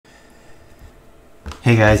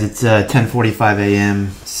Hey guys, it's 10:45 a.m.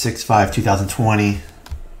 6/5/2020.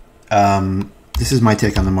 This is my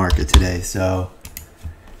take on the market today. So,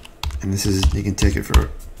 and this is, you can take it for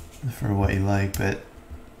what you like, but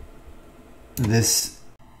this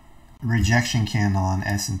rejection candle on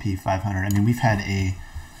S&P 500. I mean, we've had a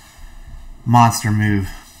monster move,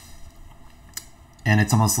 and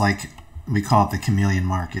it's almost like we call it the chameleon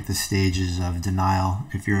market, the stages of denial.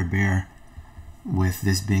 If you're a bear, with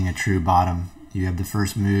this being a true bottom. You have the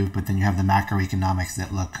first move, but then you have the macroeconomics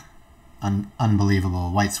that look unbelievable.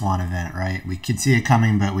 White swan event, right? We could see it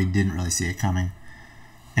coming, but we didn't really see it coming.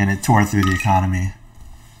 And it tore through the economy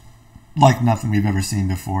like nothing we've ever seen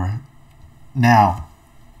before. Now,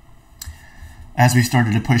 as we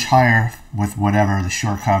started to push higher with whatever, the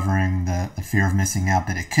short covering, the fear of missing out,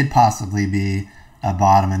 that it could possibly be a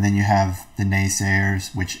bottom, and then you have the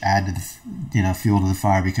naysayers, which add to the fuel to the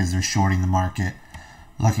fire because they're shorting the market,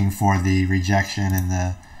 looking for the rejection and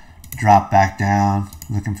the drop back down,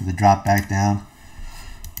 looking for the drop back down.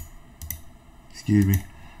 Excuse me.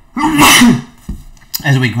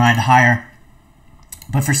 As we grind higher.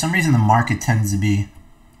 But for some reason the market tends to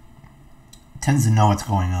know what's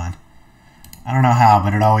going on. I don't know how,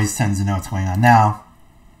 but it always tends to know what's going on. Now,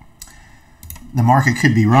 the market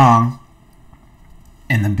could be wrong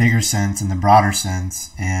in the bigger sense, in the broader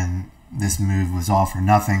sense, and this move was all for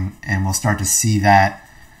nothing, and we'll start to see that.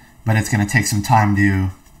 But it's going to take some time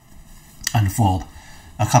to unfold.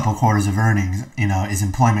 A couple quarters of earnings, is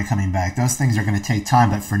employment coming back? Those things are going to take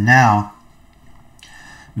time. But for now,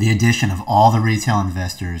 the addition of all the retail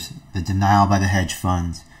investors, the denial by the hedge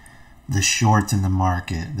funds, the shorts in the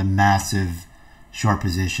market, the massive short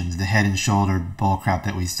positions, the head and shoulder bullcrap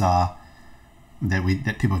that we saw, that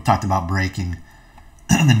people have talked about breaking,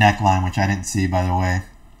 the neckline, which I didn't see, by the way.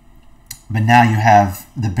 But now you have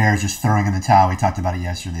the bears just throwing in the towel. We talked about it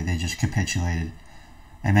yesterday. They just capitulated.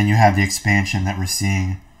 And then you have the expansion that we're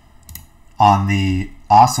seeing on the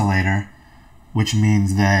oscillator, which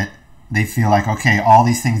means that they feel like, okay, all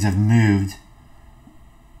these things have moved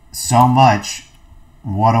so much.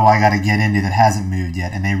 What do I got to get into that hasn't moved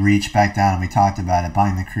yet? And they reach back down, and we talked about it,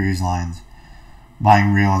 buying the cruise lines,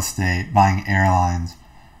 buying real estate, buying airlines,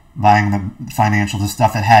 buying the financial, the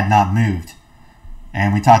stuff that had not moved.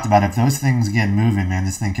 And we talked about if those things get moving, man,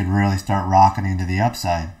 this thing could really start rocketing to the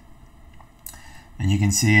upside. And you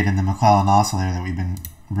can see it in the McClellan oscillator that we've been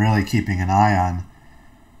really keeping an eye on.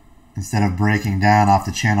 Instead of breaking down off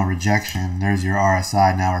the channel rejection, there's your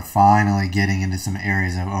RSI. Now we're finally getting into some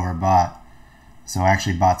areas of overbought. So I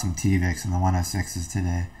actually bought some TVIX in the 106s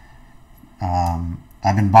today.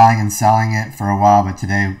 I've been buying and selling it for a while, but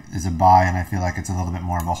today is a buy, and I feel like it's a little bit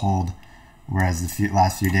more of a hold. Whereas the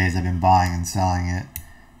last few days I've been buying and selling it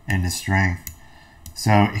into strength.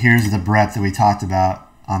 So here's the breadth that we talked about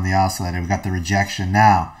on the oscillator. We've got the rejection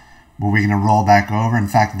now. Were we going to roll back over? In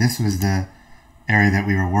fact, this was the area that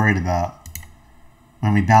we were worried about.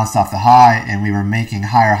 When we bounced off the high and we were making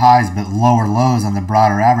higher highs but lower lows on the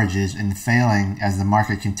broader averages and failing as the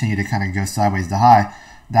market continued to kind of go sideways to high,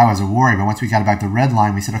 that was a worry. But once we got back to the red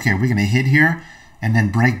line, we said, okay, are we going to hit here and then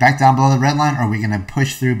break back down below the red line, or are we going to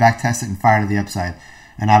push through, back test it, and fire to the upside?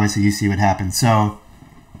 And obviously you see what happened. So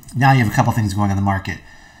now you have a couple things going on in the market.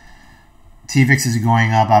 TVIX is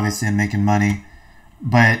going up, obviously, and making money.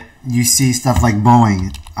 But you see stuff like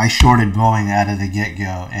Boeing. I shorted Boeing out of the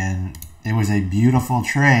get-go, and it was a beautiful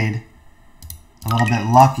trade, a little bit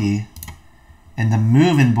lucky. And the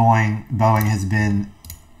move in Boeing has been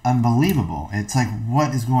unbelievable. It's like,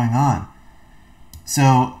 what is going on?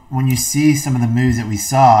 So when you see some of the moves that we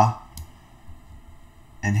saw,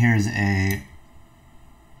 and here's a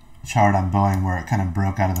chart on Boeing where it kind of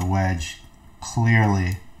broke out of the wedge,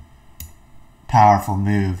 clearly powerful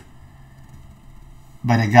move,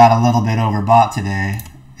 but it got a little bit overbought today,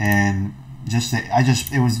 and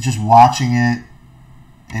it was just watching it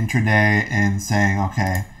intraday and saying,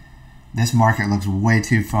 okay, this market looks way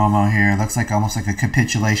too FOMO here. It looks like almost like a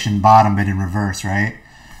capitulation bottom, but in reverse, right?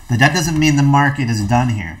 But that doesn't mean the market is done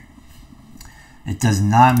here. It does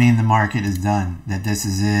not mean the market is done, that this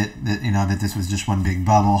is it, that this was just one big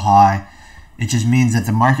bubble high. It just means that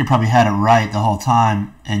the market probably had it right the whole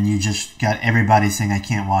time, and you just got everybody saying, I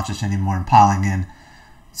can't watch this anymore, and piling in.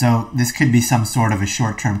 So this could be some sort of a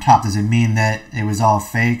short-term top. Does it mean that it was all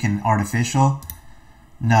fake and artificial?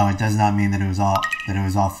 No, it does not mean that it was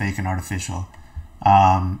all fake and artificial.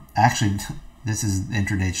 Actually, this is the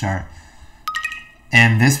intraday chart.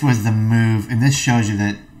 And this was the move, and this shows you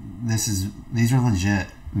that these are legit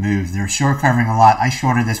moves. They're short covering a lot. I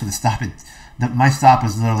shorted this with a stop my stop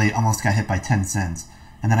was literally almost got hit by 10 cents.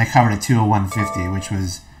 And then I covered at 201.50, which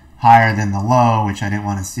was higher than the low, which I didn't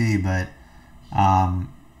want to see, but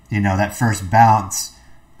You know, that first bounce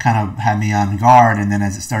kind of had me on guard, and then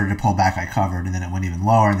as it started to pull back, I covered, and then it went even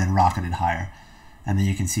lower and then rocketed higher. And then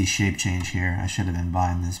you can see shape change here. I should have been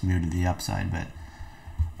buying this move to the upside, but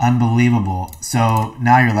unbelievable. So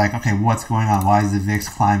now you're like, okay, what's going on? Why is the VIX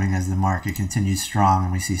climbing as the market continues strong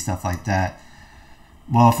and we see stuff like that?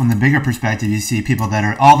 Well, from the bigger perspective, you see people that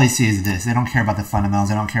are, all they see is this. They don't care about the fundamentals.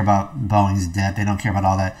 They don't care about Boeing's debt. They don't care about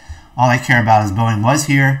all that. All they care about is Boeing was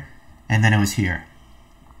here, and then it was here.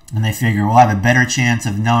 And they figure, we'll have a better chance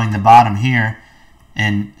of knowing the bottom here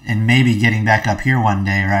and maybe getting back up here one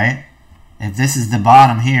day, right? If this is the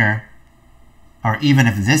bottom here, or even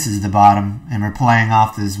if this is the bottom and we're playing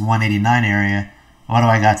off this 189 area, what do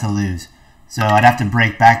I got to lose? So I'd have to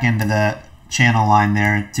break back into the channel line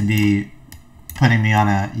there to be putting me on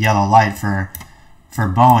a yellow light for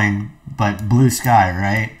Boeing, but blue sky,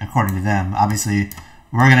 right? According to them. Obviously,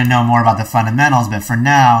 we're going to know more about the fundamentals, but for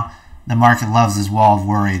now, the market loves this wall of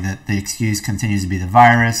worry that the excuse continues to be the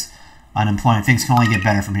virus, unemployment. Things can only get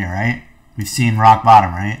better from here, right? We've seen rock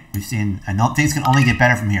bottom, right? We've seen, I know things can only get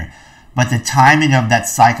better from here. But the timing of that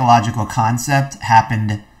psychological concept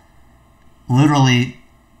happened literally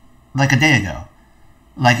like a day ago.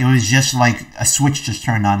 Like it was just like a switch just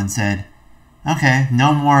turned on and said, okay,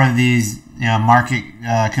 no more of these, you know, market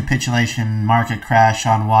capitulation, market crash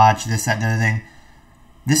on watch, this, that, and the other thing.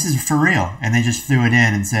 This is for real. And they just threw it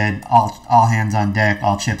in and said, all hands on deck,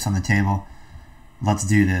 all chips on the table. Let's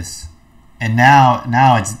do this. And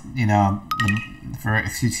now it's, you know,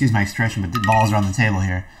 excuse my expression, but the balls are on the table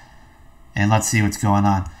here. And let's see what's going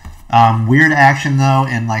on. Weird action, though,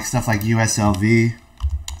 in like stuff like USLV.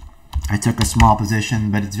 I took a small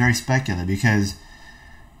position, but it's very speculative because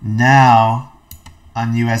now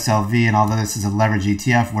on USLV, and although this is a leverage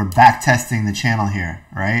ETF, we're back testing the channel here,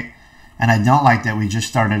 right? And I don't like that we just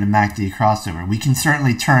started a MACD crossover. We can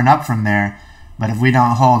certainly turn up from there, but if we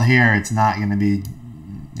don't hold here, it's not going to be,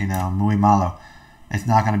 you know, muy malo. It's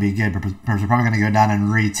not going to be good. But we're probably going to go down and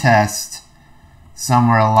retest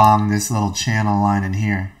somewhere along this little channel line in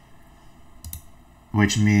here,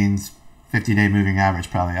 which means 50-day moving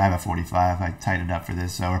average probably. I have a 45. I tightened it up for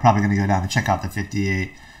this. So we're probably going to go down and check out the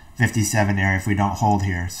 58, 57 area if we don't hold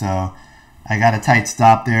here. So I got a tight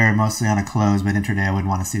stop there, mostly on a close, but intraday I wouldn't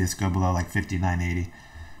want to see this go below like 59.80.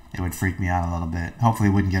 It would freak me out a little bit. Hopefully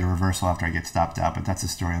it wouldn't get a reversal after I get stopped out, but that's the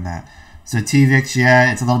story on that. So TVIX,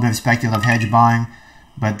 yeah, it's a little bit of speculative hedge buying,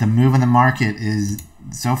 but the move in the market is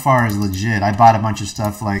so far is legit. I bought a bunch of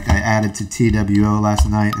stuff, like I added to TWO last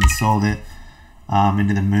night and sold it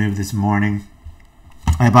into the move this morning.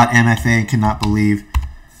 I bought MFA, cannot believe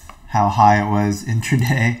how high it was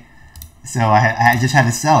intraday. So I just had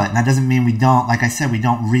to sell it. And that doesn't mean we don't, like I said, we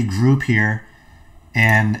don't regroup here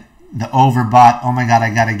and the overbought, oh my God,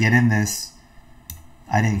 I got to get in this.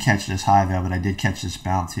 I didn't catch this high though, but I did catch this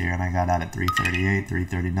bounce here and I got out at 338,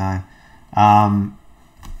 339.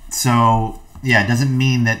 So yeah, it doesn't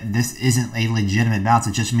mean that this isn't a legitimate bounce.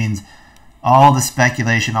 It just means all the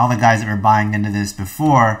speculation, all the guys that were buying into this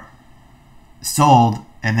before sold,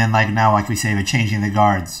 and then like now, like we say, we're changing the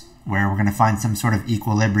guards, where we're going to find some sort of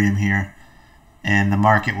equilibrium here, and the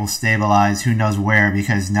market will stabilize. Who knows where?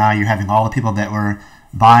 Because now you're having all the people that were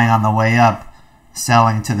buying on the way up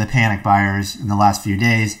selling to the panic buyers in the last few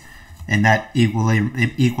days, and that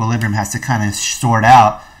equilibrium has to kind of sort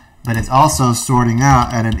out. But it's also sorting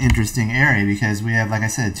out at an interesting area because we have, like I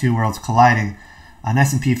said, two worlds colliding. On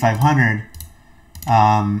S&P 500,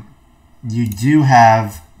 you do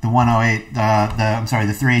have the 108, the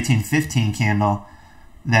 318.15 candle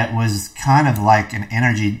that was kind of like an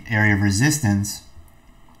energy area of resistance,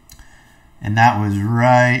 and that was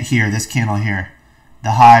right here, this candle here.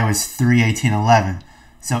 The high was 318.11.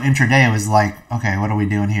 So intraday it was like, okay, what are we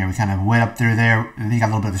doing here? We kind of went up through there, and then you got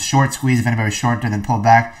a little bit of a short squeeze. If anybody was short there, then pulled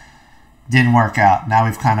back. Didn't work out. Now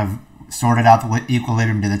we've kind of sorted out the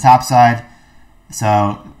equilibrium to the top side.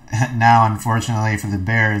 So now, unfortunately for the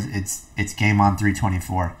bears, it's game on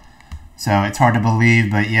 324. So it's hard to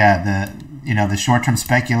believe, but yeah, the short-term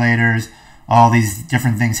speculators, all these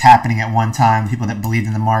different things happening at one time, people that believed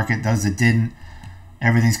in the market, those that didn't,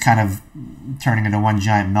 everything's kind of turning into one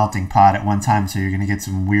giant melting pot at one time. So you're going to get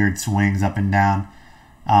some weird swings up and down.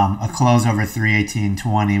 A close over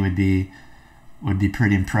 318.20 would be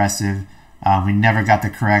pretty impressive. We never got the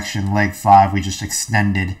correction. Leg 5, we just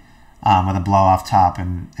extended with a blow off top,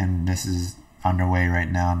 and this is underway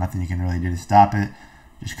right now. Nothing you can really do to stop it.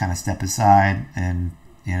 Just kind of step aside and,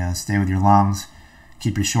 you know, stay with your longs.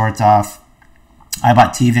 Keep your shorts off. I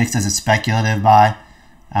bought TVIX as a speculative buy.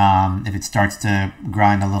 If it starts to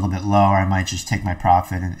grind a little bit lower, I might just take my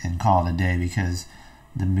profit and call it a day because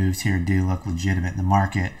the moves here do look legitimate in the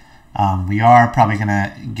market. We are probably going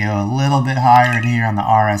to go a little bit higher in here on the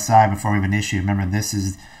RSI before we have an issue. Remember, this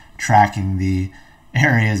is tracking the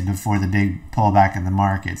areas before the big pullback in the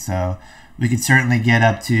market. So we could certainly get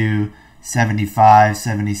up to 75,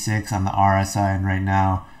 76 on the RSI, and right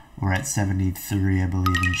now we're at 73, I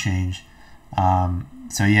believe, and change.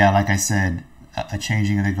 So yeah, like I said, a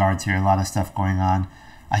changing of the guards here, a lot of stuff going on.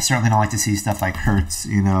 I certainly don't like to see stuff like Hertz.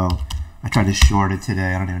 You know, I tried to short it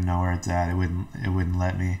today. I don't even know where it's at. It wouldn't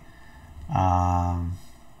let me.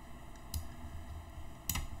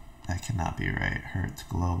 That cannot be right. Hertz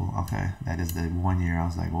Global. Okay, that is the 1 year. I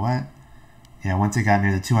was like, what? Yeah, once it got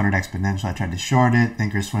near the 200 exponential, I tried to short it.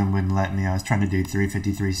 Thinkorswim wouldn't let me. I was trying to do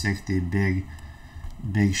 350, 360,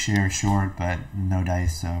 big share short, but no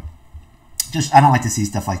dice. So just, I don't like to see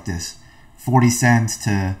stuff like this. 40 cents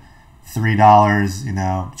to $3, you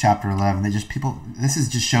know, chapter 11. They just, people, this is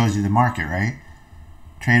just shows you the market, right?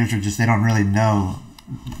 Traders are just, they don't really know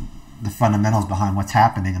the fundamentals behind what's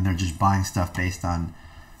happening, and they're just buying stuff based on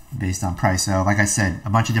price. So like I said,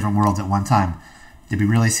 a bunch of different worlds at one time. Did we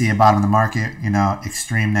really see a bottom of the market? You know,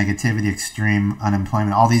 extreme negativity, extreme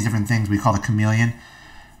unemployment, all these different things we call the chameleon.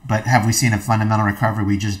 But have we seen a fundamental recovery?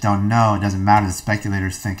 We just don't know. It doesn't matter. The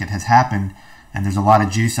speculators think it has happened, and there's a lot of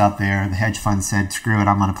juice out there. The hedge fund said, screw it,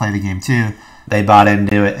 I'm going to play the game too. They bought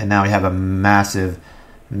into it, and now we have a massive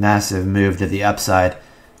move to the upside.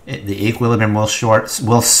 The equilibrium will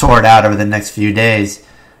sort out over the next few days,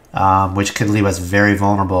 which could leave us very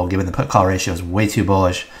vulnerable given the put-call ratio is way too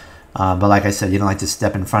bullish. But like I said, you don't like to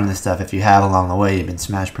step in front of this stuff. If you have along the way, you've been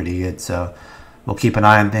smashed pretty good. So we'll keep an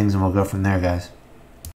eye on things, and we'll go from there, guys.